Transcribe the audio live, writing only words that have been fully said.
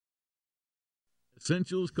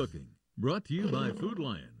Essentials Cooking, brought to you by Food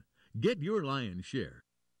Lion. Get your lion's share.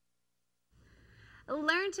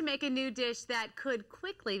 Learn to make a new dish that could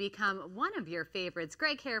quickly become one of your favorites.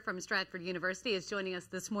 Greg Hare from Stratford University is joining us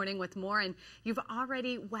this morning with more, and you've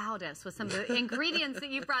already wowed us with some of the ingredients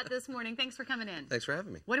that you brought this morning. Thanks for coming in. Thanks for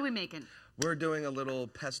having me. What are we making? We're doing a little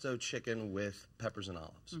pesto chicken with peppers and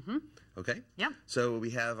olives. Okay? Yep. So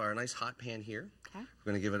we have our nice hot pan here. Okay.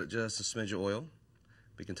 We're going to give it just a smidge of oil.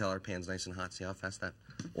 We can tell our pan's nice and hot. See how fast that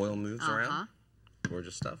oil moves around?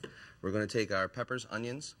 Gorgeous stuff. We're going to take our peppers,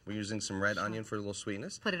 onions. We're using some red onion for a little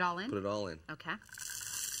sweetness. Put it all in? Put it all in. Okay.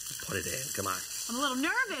 Put it in. Come on. I'm a little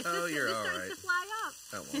nervous. Oh, this you're all starts right. to fly up.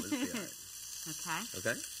 That won't be all right. Okay.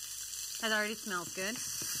 Okay. That already smells good.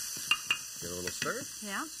 Give it a little stir.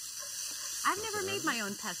 Yeah. I've never made my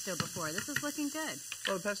own pesto before. This is looking good.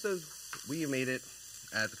 Well, the pesto, we made it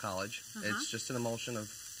at the college. It's just an emulsion of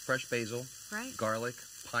fresh basil, garlic,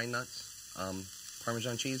 pine nuts,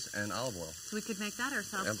 Parmesan cheese, and olive oil. So we could make that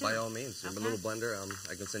ourselves, too. By all means. Okay. A little blender.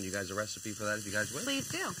 I can send you guys a recipe for that if you guys wish. Please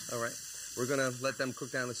do. All right. We're going to let them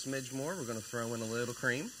cook down a smidge more. We're going to throw in a little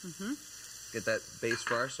cream. Get that base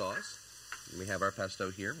for our sauce. We have our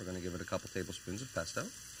pesto here. We're going to give it a couple tablespoons of pesto.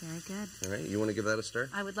 Very good. All right. You want to give that a stir?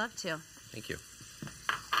 I would love to. Thank you.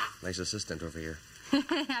 Nice assistant over here.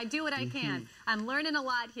 I do what I can. I'm learning a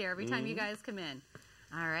lot here every time you guys come in.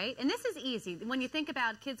 All right. And this is easy. When you think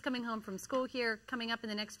about kids coming home from school here, coming up in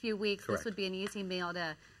the next few weeks, this would be an easy meal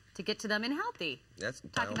to get to them and healthy. That's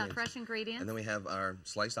talking about fresh ingredients. And then we have our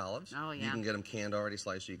sliced olives. Oh, yeah. You can get them canned already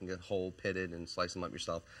sliced, or you can get whole pitted and slice them up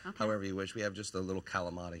yourself. However you wish. We have just a little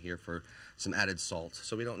Kalamata here for some added salt.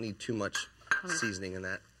 So we don't need too much seasoning in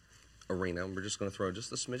that arena. We're just going to throw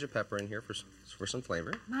just a smidge of pepper in here for some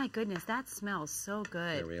flavor. My goodness, that smells so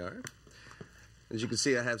good. There we are. As you can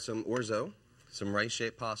see, I have some orzo, some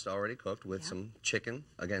rice-shaped pasta already cooked with some chicken,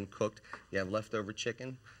 again cooked. You have leftover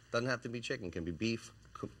chicken. Doesn't have to be chicken. It can be beef,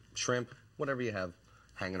 shrimp, whatever you have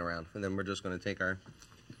hanging around. And then we're just going to take our...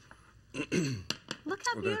 Look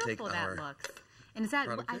how beautiful that looks. And is that,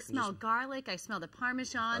 I smell garlic, I smell the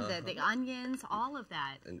Parmesan, the onions, all of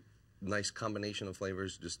that. And nice combination of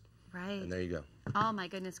flavors, just... And there you go. Oh, my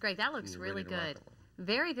goodness, Greg. That looks really good.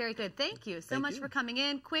 Very, very good. Thank you so much for coming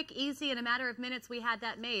in. Quick, easy, in a matter of minutes, we had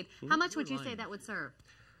that made. How much would you say that would serve?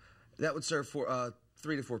 That would serve for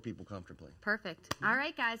 3 to 4 people comfortably. Perfect. All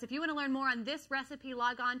right, guys. If you want to learn more on this recipe,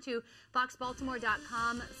 log on to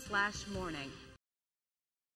foxbaltimore.com/morning.